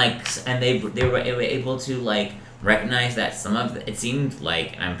 and they were able to like recognize that some of it seemed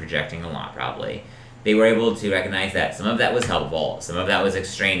like, and I'm projecting a lot probably. They were able to recognize that some of that was helpful, some of that was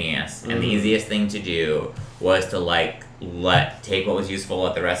extraneous, and the easiest thing to do was to like take what was useful,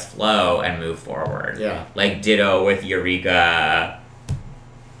 let the rest flow, and move forward. Yeah. Like ditto with Eureka,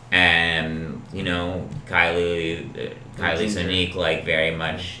 and Kylie Sonique, like, very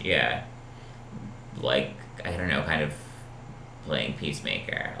much, like, I don't know, kind of playing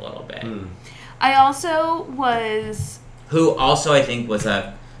peacemaker a little bit. I also was... Who also, I think,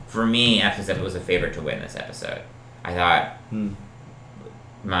 for me, after this episode, was a favorite to win this episode. I thought one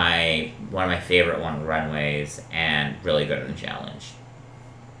of my favorite runways, and really good in the challenge.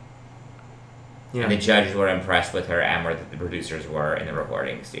 Yeah. And the judges were impressed with her, and where the producers were in the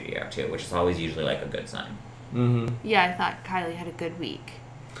recording studio, too, which is always usually, like, a good sign. Mm-hmm. Yeah, I thought Kylie had a good week.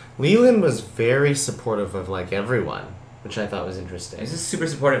 Leland was very supportive of like everyone, which I thought was interesting. It's a super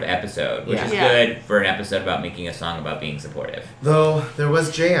supportive episode, which is good for an episode about making a song about being supportive. Though there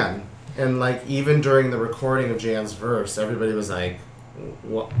was Jan, and like even during the recording of Jan's verse, everybody was like,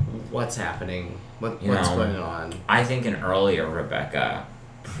 "What's happening? What's going on?" I think an earlier Rebecca,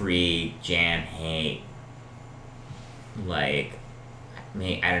 pre-Jan hate, like,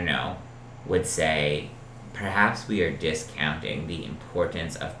 I don't know, would say, perhaps we are discounting the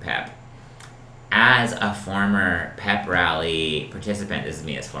importance of pep. As a former pep rally participant, this is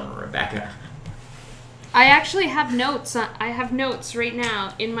me as former Rebecca. I actually have notes. I have notes right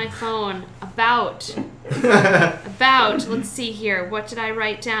now in my phone about. Let's see here. What did I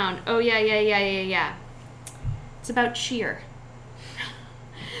write down? Oh yeah. It's about cheer,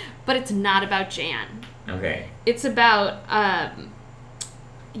 but it's not about Jan. Okay. It's about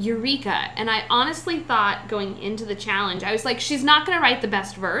Eureka, and I honestly thought going into the challenge, I was like, she's not gonna write the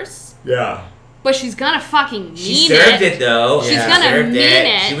best verse. Yeah. But she's gonna fucking mean it. She served it though. She's gonna mean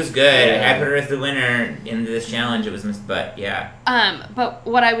it. She was good. Yeah. I put her as the winner in this challenge. It was but yeah. But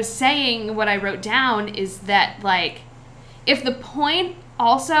what I was saying, what I wrote down is that like, if the point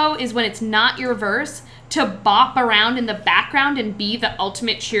also is when it's not your verse to bop around in the background and be the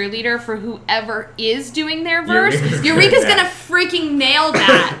ultimate cheerleader for whoever is doing their verse, Eureka's gonna freaking nail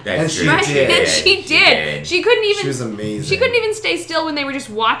that. That's And true. she did. And she did. She couldn't even. She was amazing. She couldn't even stay still when they were just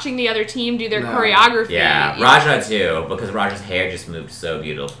watching the other team do their choreography. Yeah, Raja too, because Raja's hair just moved so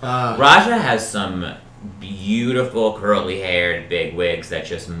beautiful. Raja has some beautiful curly haired big wigs that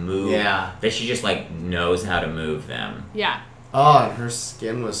just move. Yeah. That she just like knows how to move them. Yeah. Oh, and her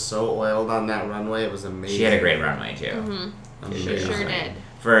skin was so oiled on that runway. It was amazing. She had a great runway too. Mm-hmm. Amazing. She sure did.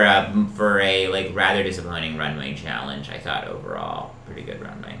 For a like rather disappointing runway challenge, I thought overall pretty good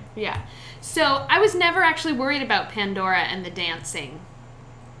runway. Yeah. So I was never actually worried about Pandora and the dancing.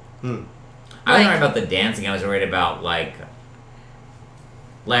 I wasn't worried about the dancing. I was worried about like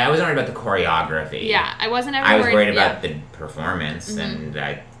I wasn't worried about the choreography. Yeah, I wasn't ever I was worried yeah. about the performance, and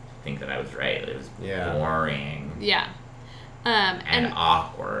I think that I was right. It was boring. Yeah. and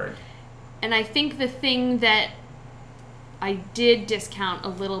awkward. And I think the thing that I did discount a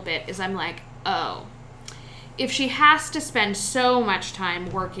little bit is I'm like, oh, if she has to spend so much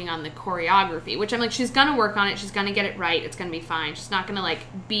time working on the choreography, which I'm like, she's going to work on it, she's going to get it right, it's going to be fine. She's not going to,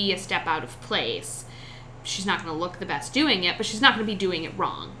 like, be a step out of place. She's not going to look the best doing it, but she's not going to be doing it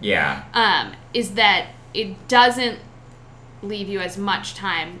wrong. Yeah. Is that it doesn't leave you as much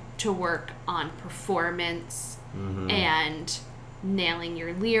time to work on performance and nailing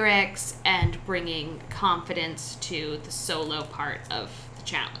your lyrics and bringing confidence to the solo part of the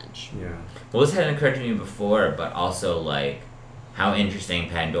challenge. Yeah. Well, this hadn't occurred to me before, but also, like, how interesting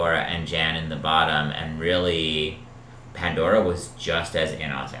Pandora and Jan in the bottom, and really, Pandora was just as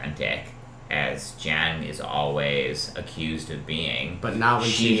inauthentic as Jan is always accused of being. But not when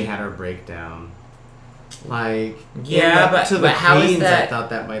she had her breakdown. Like, yeah, to the but how queens, is that? I thought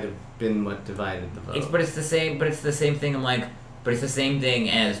that might have been what divided the vote. But it's the same thing. I'm like, but it's the same thing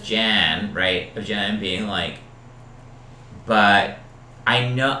as Jan, right? Of Jan being like, but I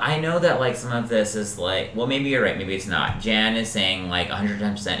know that, like, some of this is like, well, maybe you're right, maybe it's not. Jan is saying, like,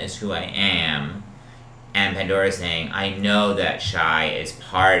 110% is who I am, and Pandora is saying, I know that Shy is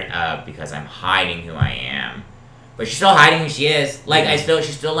part of because I'm hiding who I am. But she's still hiding who she is. Like,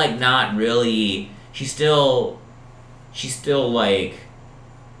 she's still, like, not really, she's still, like,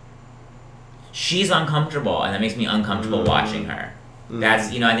 she's uncomfortable, and that makes me uncomfortable watching her. That's,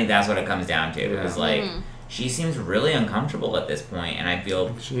 I think that's what it comes down to. Because, like, she seems really uncomfortable at this point, and I feel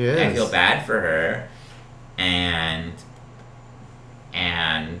bad for her,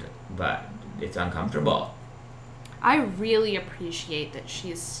 but it's uncomfortable. I really appreciate that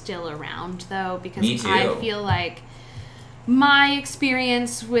she's still around, though, because Me too. I feel like my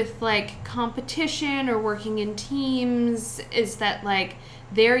experience with, like, competition or working in teams is that, like,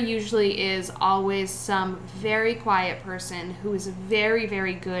 there usually is always some very quiet person who is very,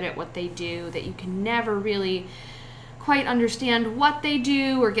 very good at what they do, that you can never really quite understand what they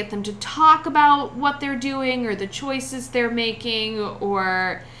do or get them to talk about what they're doing or the choices they're making,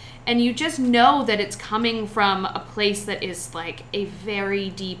 and you just know that it's coming from a place that is, like, a very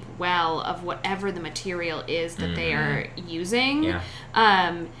deep well of whatever the material is that they are using. Yeah.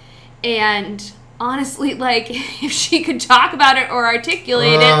 And honestly, like, if she could talk about it or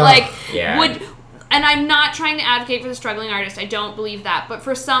articulate it, like, would... And I'm not trying to advocate for the struggling artist. I don't believe that. But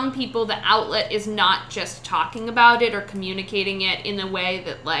for some people, the outlet is not just talking about it or communicating it in a way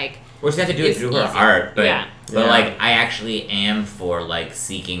that, like... Well, she has to do it through her art, but But like, I actually am for, like,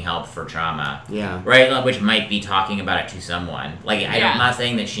 seeking help for trauma. Yeah. Right? Like, which might be talking about it to someone. Like, I'm not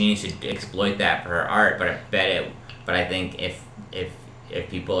saying that she needs to exploit that for her art, but I think if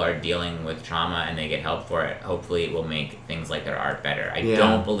people are dealing with trauma and they get help for it, hopefully it will make things like their art better. I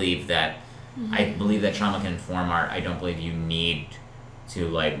don't believe that... I believe that trauma can inform art. I don't believe you need to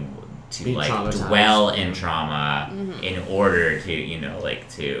dwell in trauma in order to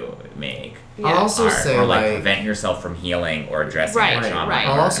to make I'll also art, say, or like, prevent yourself from healing or addressing that trauma. Right.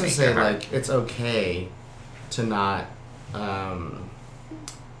 I'll also say, like, it's okay to not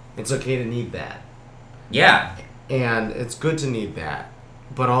it's okay to need that. Yeah. And it's good to need that.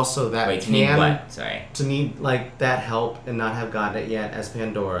 But also that to need what? Sorry. To need, like, that help and not have gotten it yet as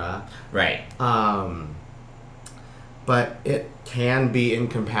Pandora. Right. But it can be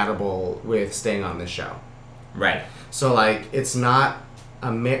incompatible with staying on this show. Right. So, like, it's not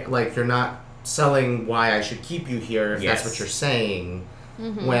like, you're not selling why I should keep you here if that's what you're saying.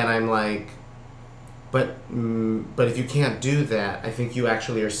 When I'm like, but if you can't do that, I think you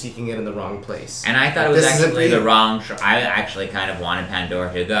actually are seeking it in the wrong place. And I thought it was actually the wrong... I actually kind of wanted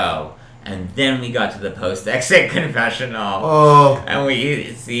Pandora to go. And then we got to the post-exit confessional. Oh. And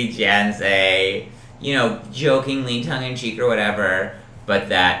we see Jan say, jokingly, tongue-in-cheek or whatever, but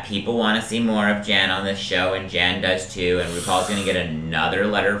that people want to see more of Jan on this show, and Jan does too, and RuPaul's going to get another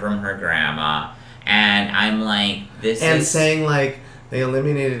letter from her grandma. And I'm like, And saying, like... They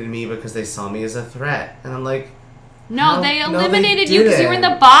eliminated me because they saw me as a threat. And I'm like... No, they eliminated you because you were in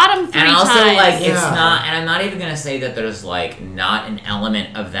the bottom 3 times. And also, like, it's not... And I'm not even going to say that there's, like, not an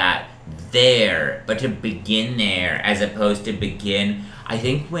element of that there. But to begin there, as opposed to begin... I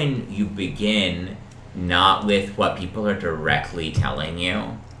think when you begin not with what people are directly telling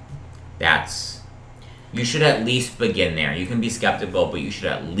you, that's... You should at least begin there. You can be skeptical, but you should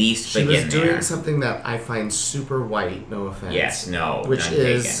at least begin there. She was doing something that I find super white, no offense. Yes, no, which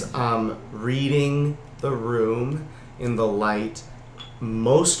is reading the room in the light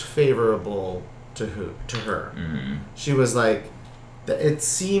most favorable to her. Mm-hmm. She was like, it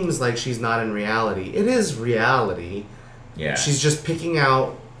seems like she's not in reality. It is reality. Yeah. She's just picking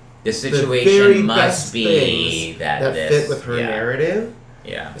out The very situation must best be things that this fit with her yeah. narrative.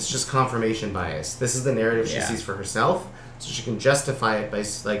 Yeah. It's just confirmation bias. This is the narrative she Yeah. sees for herself, so she can justify it by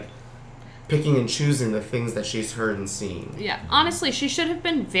like picking and choosing the things that she's heard and seen. Yeah, honestly, she should have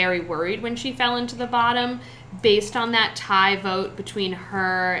been very worried when she fell into the bottom based on that tie vote between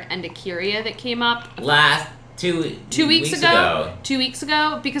her and Akira that came up Last two weeks ago. 2 weeks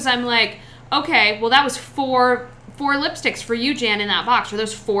ago, because I'm like, okay, well, that was four lipsticks for you, Jan, in that box. Are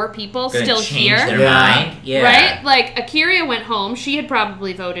those 4 people Gonna still change here? their Yeah. mind. Yeah. Right? Like, Akira went home. She had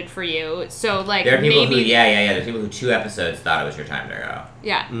probably voted for you. So, like, There are people maybe... who, there's people who 2 episodes thought it was your time to go.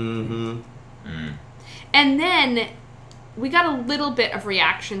 Yeah. Mm-hmm. And then we got a little bit of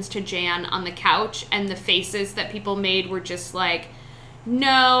reactions to Jan on the couch, and the faces that people made were just like,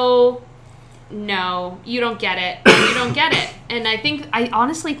 no, you don't get it. You don't get it. And I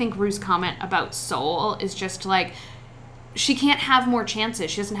honestly think Rue's comment about Soul is just like, she can't have more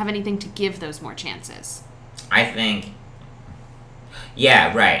chances. She doesn't have anything to give those more chances. I think...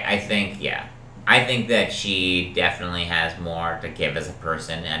 Yeah, right. I think that she definitely has more to give as a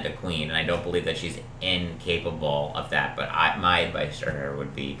person and a queen, and I don't believe that she's incapable of that. But my advice to her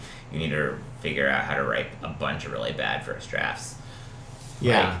would be, you need to figure out how to write a bunch of really bad first drafts.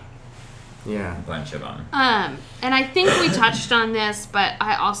 Yeah. Yeah. A bunch of them. And I think we touched on this, but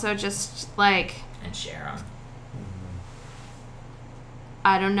I also just, like... And share them.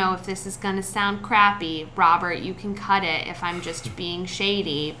 I don't know if this is going to sound crappy. Robert, you can cut it if I'm just being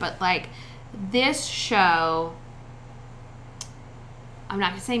shady. But, like, this show, I'm not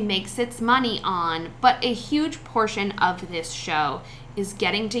going to say makes its money on, but a huge portion of this show is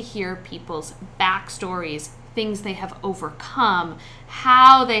getting to hear people's backstories, things they have overcome,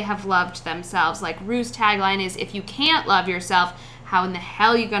 how they have loved themselves. Like, Rue's tagline is, if you can't love yourself, how in the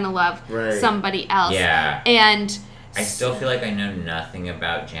hell are you going to love somebody else? Yeah. And... I still feel like I know nothing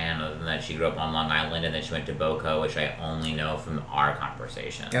about Jan other than that she grew up on Long Island and then she went to Boco, which I only know from our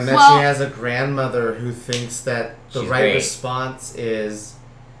conversations. And that Well- she has a grandmother who thinks that the She's right great. response is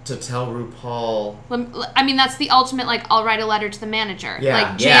to tell RuPaul. I mean, that's the ultimate, like, I'll write a letter to the manager. Yeah.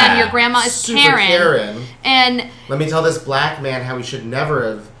 Like, Jan, Yeah. your grandma is Super Karen. Karen. And Let me tell this black man how he should never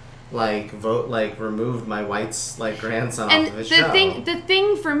have removed my white's grandson and off of his the show.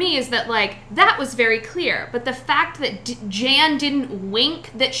 thing for me is that, like, that was very clear. But the fact that Jan didn't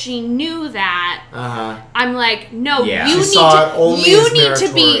wink that she knew that, I'm like, no, Yeah. you She need saw it to, only you as need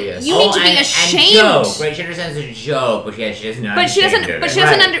to be, meritorious. you need to be And ashamed. joke, right? She understands it's a joke, but she doesn't know. But she doesn't. But she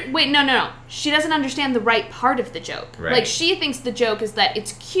doesn't Right. Wait, no. She doesn't understand the right part of the joke. Right. Like, she thinks the joke is that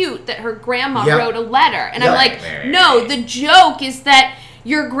it's cute that her grandma Yep. wrote a letter, and Yep. I'm like, Right. no, the joke is that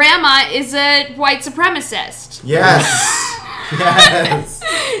your grandma is a white supremacist. Yes. Yes.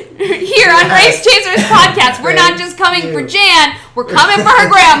 Here on Race Chasers podcast, we're not Thank just coming you. for Jan, we're coming for her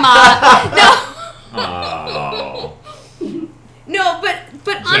grandma. Oh. No, but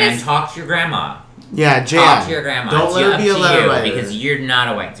Jan, honestly, talk to your grandma. Yeah, Jan. Talk to your grandma. Don't It's let her up be a to letter you, writer. because you're not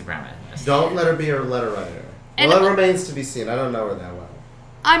a white supremacist. Don't let her be a letter writer. And- Well, it remains to be seen. I don't know her that well.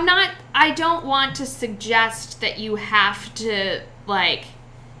 I don't want to suggest that you have to, like,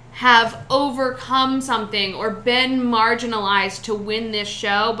 have overcome something or been marginalized to win this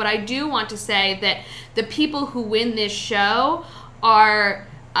show, but I do want to say that the people who win this show are,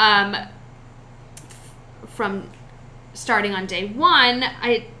 from starting on day one,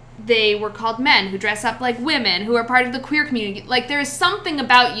 they were called men who dress up like women, who are part of the queer community. Like, there is something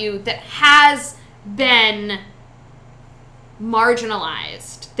about you that has been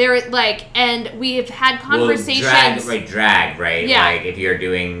marginalized. There, like, and we have had conversations. Well, drag, right? Yeah. Like, if you're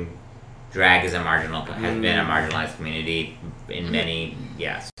doing drag has been a marginalized community in many,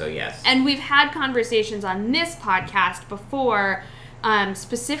 yes. And we've had conversations on this podcast before,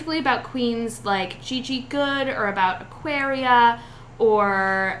 specifically about queens like Gigi Good, or about Aquaria,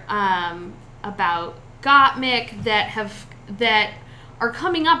 or about Gottmik that are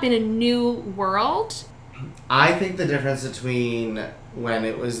coming up in a new world. I think the difference between when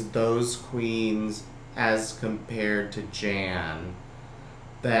it was those queens as compared to Jan,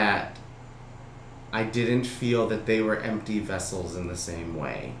 that I didn't feel that they were empty vessels in the same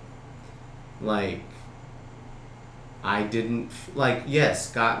way. Like, I didn't...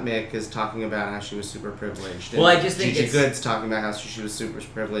 yes, Gottmik is talking about how she was super privileged. Well, I just think Gigi it's... Good's talking about how she was super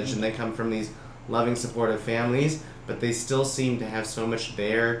privileged, and they come from these loving, supportive families, but they still seem to have so much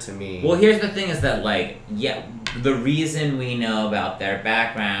there to me. Well, here's the thing is that, the reason we know about their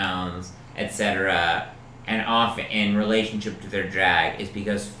backgrounds, etc., and often in relationship to their drag is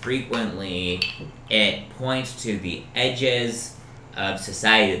because frequently it points to the edges of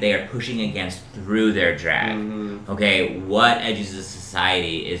society that they are pushing against through their drag. Okay, what edges of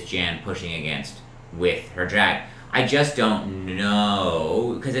society is Jan pushing against with her drag? I just don't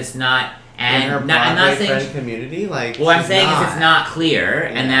know, because it's not. And in her I'm not Broadway saying friend community, like what I'm she's saying is it's not clear,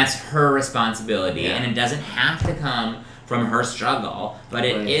 Yeah. and that's her responsibility, Yeah. and it doesn't have to come from her struggle, but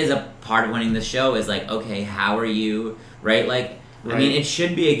it Right. is a part of winning the show. Is like, okay, how are you, right? Like, I mean, Right. it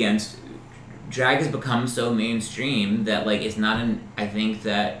should be against. Drag has become so mainstream that like it's not an. I think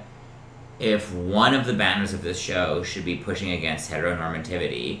that if one of the banners of this show should be pushing against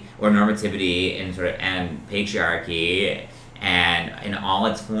heteronormativity or normativity and sort of and patriarchy and in all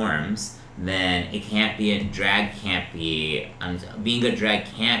its forms, then it can't be drag can't be being good drag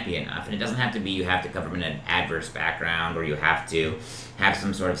can't be enough, and it doesn't have to be you have to come from an adverse background or you have to have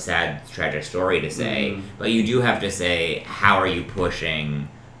some sort of sad tragic story to say, but you do have to say how are you pushing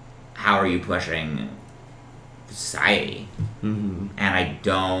society. And I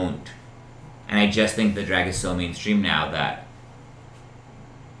just think the drag is so mainstream now that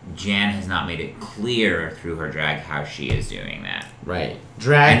Jan has not made it clear through her drag how she is doing that. Right.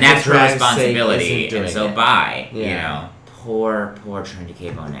 Drag And that's for her drag's responsibility. sake isn't And so doing it. bye, you Yeah. know. Poor Trinity K.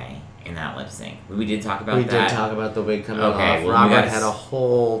 Bonet in that lip sync. We did talk about We that. did talk about the wig coming Okay, off. well, we Robert gotta had a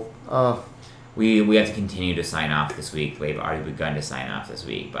whole. We have to continue to sign off this week. We've already begun to sign off this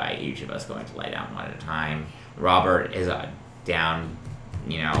week by each of us going to lie down one at a time. Robert is down,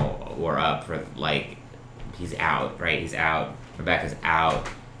 you know, or up for like, he's out, right? He's out. Rebecca's out.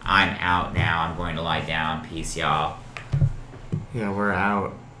 I'm out now. I'm going to lie down. Peace, y'all. Yeah, we're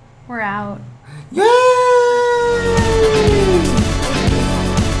out.